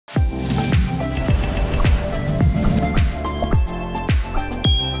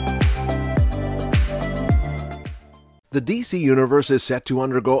The DC Universe is set to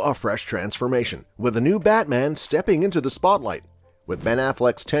undergo a fresh transformation, with a new Batman stepping into the spotlight. With Ben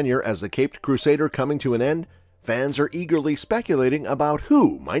Affleck's tenure as the Caped Crusader coming to an end, fans are eagerly speculating about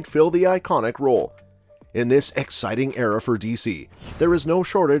who might fill the iconic role. In this exciting era for DC, there is no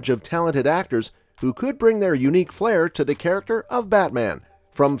shortage of talented actors who could bring their unique flair to the character of Batman,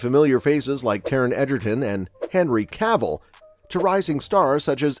 from familiar faces like Taron Egerton and Henry Cavill, to rising stars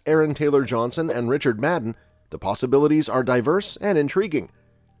such as Aaron Taylor Johnson and Richard Madden. The possibilities are diverse and intriguing.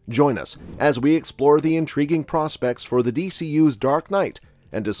 Join us as we explore the intriguing prospects for the DCU's Dark Knight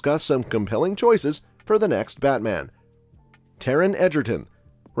and discuss some compelling choices for the next Batman. Taron Egerton.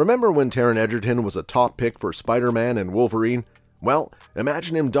 Remember when Taron Egerton was a top pick for Spider-Man and Wolverine? Well,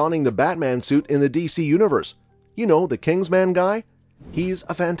 imagine him donning the Batman suit in the DC Universe. You know, the Kingsman guy? He's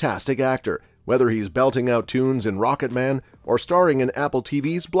a fantastic actor, whether he's belting out tunes in Rocketman or starring in Apple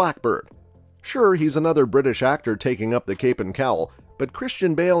TV's Blackbird. Sure, he's another British actor taking up the cape and cowl, but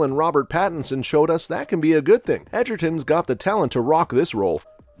Christian Bale and Robert Pattinson showed us that can be a good thing. Egerton's got the talent to rock this role.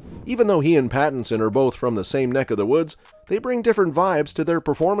 Even though he and Pattinson are both from the same neck of the woods, they bring different vibes to their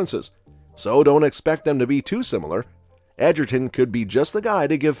performances. So don't expect them to be too similar. Egerton could be just the guy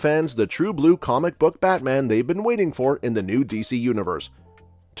to give fans the true blue comic book Batman they've been waiting for in the new DC Universe.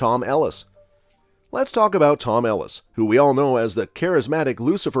 Tom Ellis. Let's talk about Tom Ellis, who we all know as the charismatic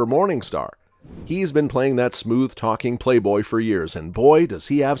Lucifer Morningstar. He's been playing that smooth-talking playboy for years, and boy, does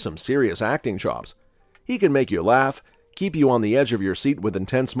he have some serious acting chops. He can make you laugh, keep you on the edge of your seat with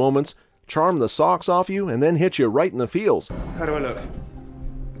intense moments, charm the socks off you, and then hit you right in the feels. How do I look?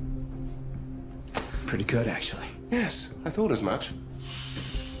 Pretty good, actually. Yes, I thought as much.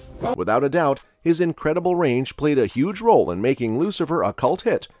 Without a doubt, his incredible range played a huge role in making Lucifer a cult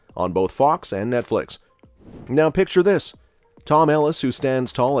hit on both Fox and Netflix. Now picture this. Tom Ellis, who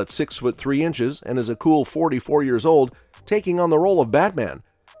stands tall at 6 foot 3 inches and is a cool 44 years old, taking on the role of Batman.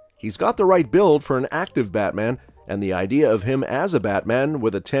 He's got the right build for an active Batman, and the idea of him as a Batman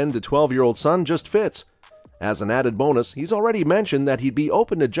with a 10 to 12-year-old son just fits. As an added bonus, he's already mentioned that he'd be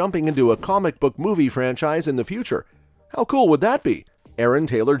open to jumping into a comic book movie franchise in the future. How cool would that be? Aaron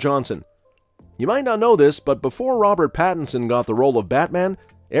Taylor Johnson. You might not know this, but before Robert Pattinson got the role of Batman,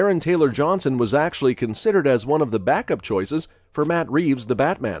 Aaron Taylor Johnson was actually considered as one of the backup choices for Matt Reeves' The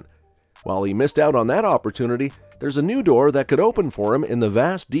Batman. While he missed out on that opportunity, there's a new door that could open for him in the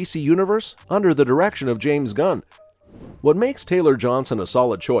vast DC Universe under the direction of James Gunn. What makes Taylor Johnson a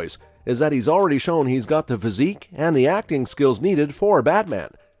solid choice is that he's already shown he's got the physique and the acting skills needed for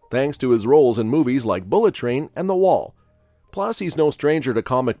Batman, thanks to his roles in movies like Bullet Train and The Wall. Plus, he's no stranger to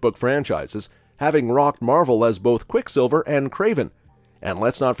comic book franchises, having rocked Marvel as both Quicksilver and Kraven. And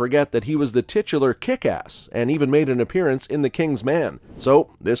let's not forget that he was the titular Kick-Ass and even made an appearance in The King's Man. So,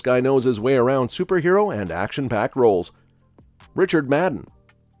 this guy knows his way around superhero and action-packed roles. Richard Madden.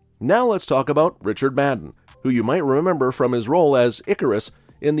 Now let's talk about Richard Madden, who you might remember from his role as Icarus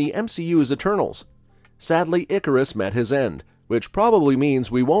in the MCU's Eternals. Sadly, Icarus met his end, which probably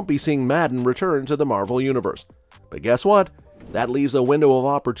means we won't be seeing Madden return to the Marvel Universe. But guess what? That leaves a window of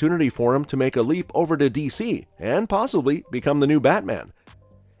opportunity for him to make a leap over to DC and possibly become the new Batman.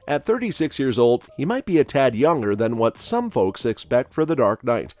 At 36 years old, he might be a tad younger than what some folks expect for The Dark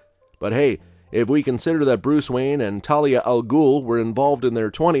Knight. But hey, if we consider that Bruce Wayne and Talia al Ghul were involved in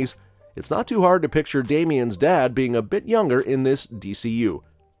their 20s, it's not too hard to picture Damian's dad being a bit younger in this DCU.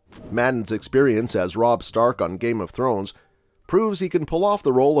 Madden's experience as Robb Stark on Game of Thrones proves he can pull off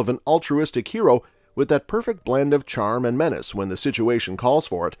the role of an altruistic hero with that perfect blend of charm and menace when the situation calls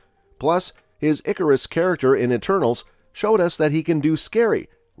for it. Plus, his Icarus character in Eternals showed us that he can do scary,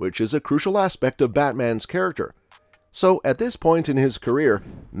 which is a crucial aspect of Batman's character. So, at this point in his career,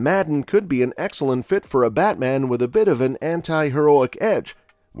 Madden could be an excellent fit for a Batman with a bit of an anti-heroic edge,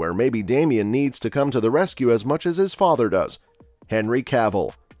 where maybe Damian needs to come to the rescue as much as his father does. Henry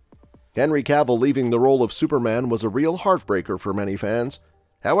Cavill. Henry Cavill leaving the role of Superman was a real heartbreaker for many fans.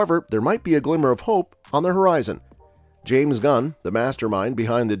 However, there might be a glimmer of hope on the horizon. James Gunn, the mastermind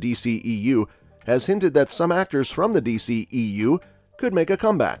behind the DCEU, has hinted that some actors from the DCEU could make a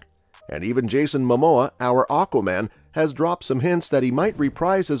comeback. And even Jason Momoa, our Aquaman, has dropped some hints that he might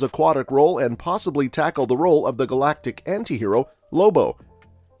reprise his aquatic role and possibly tackle the role of the galactic antihero, Lobo.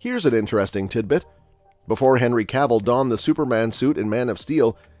 Here's an interesting tidbit. Before Henry Cavill donned the Superman suit in Man of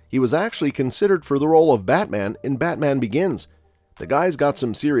Steel, he was actually considered for the role of Batman in Batman Begins. The guy's got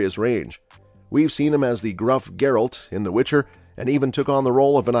some serious range. We've seen him as the gruff Geralt in The Witcher, and even took on the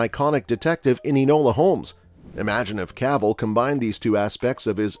role of an iconic detective in Enola Holmes. Imagine if Cavill combined these two aspects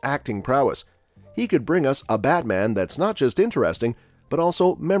of his acting prowess. He could bring us a Batman that's not just interesting, but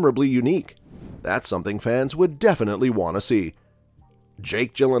also memorably unique. That's something fans would definitely want to see.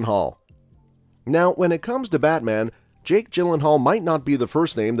 Jake Gyllenhaal. Now, when it comes to Batman, Jake Gyllenhaal might not be the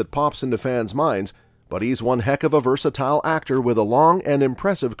first name that pops into fans' minds, but he's one heck of a versatile actor with a long and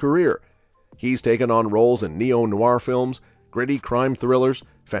impressive career. He's taken on roles in neo-noir films, gritty crime thrillers,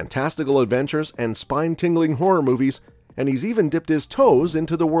 fantastical adventures, and spine-tingling horror movies, and he's even dipped his toes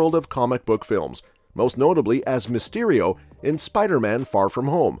into the world of comic book films, most notably as Mysterio in Spider-Man: Far From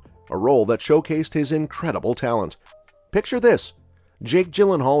Home, a role that showcased his incredible talent. Picture this: Jake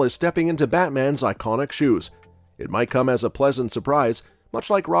Gyllenhaal is stepping into Batman's iconic shoes. It might come as a pleasant surprise, much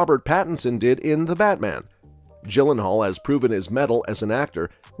like Robert Pattinson did in The Batman. Gyllenhaal has proven his mettle as an actor,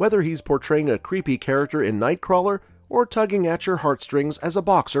 whether he's portraying a creepy character in Nightcrawler or tugging at your heartstrings as a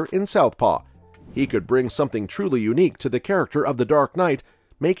boxer in Southpaw. He could bring something truly unique to the character of the Dark Knight,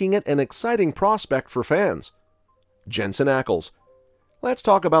 making it an exciting prospect for fans. Jensen Ackles. Let's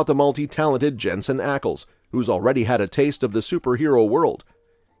talk about the multi-talented Jensen Ackles, who's already had a taste of the superhero world.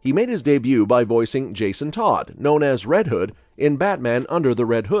 He made his debut by voicing Jason Todd, known as Red Hood, in Batman Under the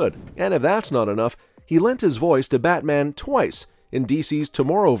Red Hood, and if that's not enough, he lent his voice to Batman twice in DC's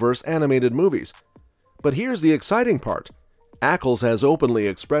Tomorrowverse animated movies. But here's the exciting part. Ackles has openly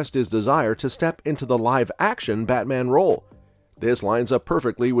expressed his desire to step into the live-action Batman role. This lines up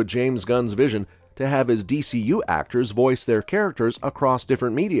perfectly with James Gunn's vision to have his DCU actors voice their characters across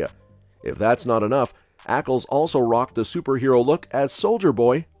different media. If that's not enough, Ackles also rocked the superhero look as Soldier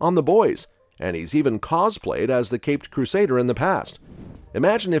Boy on The Boys, and he's even cosplayed as the Caped Crusader in the past.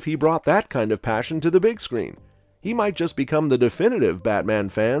 Imagine if he brought that kind of passion to the big screen. He might just become the definitive Batman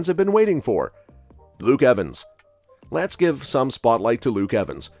fans have been waiting for. Luke Evans. Let's give some spotlight to Luke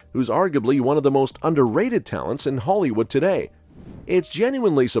Evans, who's arguably one of the most underrated talents in Hollywood today. It's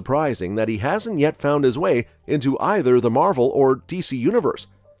genuinely surprising that he hasn't yet found his way into either the Marvel or DC universe.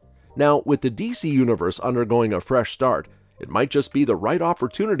 Now, with the DC universe undergoing a fresh start, it might just be the right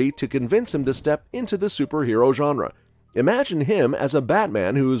opportunity to convince him to step into the superhero genre. Imagine him as a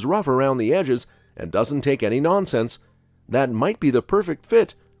Batman who's rough around the edges and doesn't take any nonsense. That might be the perfect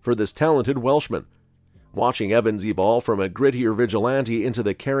fit for this talented Welshman. Watching Evans evolve from a grittier vigilante into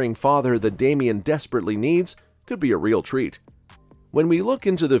the caring father that Damian desperately needs could be a real treat. When we look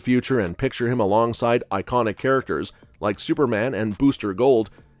into the future and picture him alongside iconic characters like Superman and Booster Gold,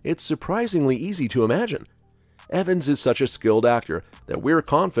 it's surprisingly easy to imagine. Evans is such a skilled actor that we're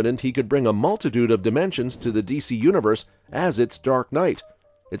confident he could bring a multitude of dimensions to the DC universe as its Dark Knight.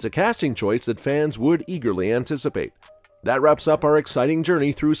 It's a casting choice that fans would eagerly anticipate. That wraps up our exciting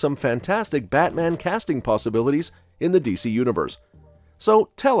journey through some fantastic Batman casting possibilities in the DC universe. So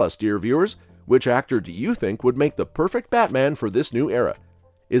tell us, dear viewers, which actor do you think would make the perfect Batman for this new era?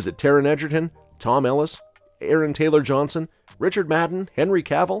 Is it Taron Egerton, Tom Ellis, Aaron Taylor Johnson, Richard Madden, Henry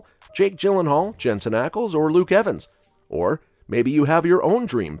Cavill, Jake Gyllenhaal, Jensen Ackles, or Luke Evans? Or maybe you have your own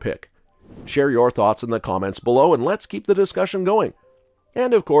dream pick. Share your thoughts in the comments below and let's keep the discussion going.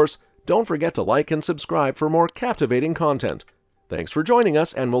 And of course, don't forget to like and subscribe for more captivating content. Thanks for joining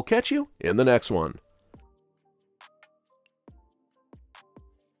us, and we'll catch you in the next one.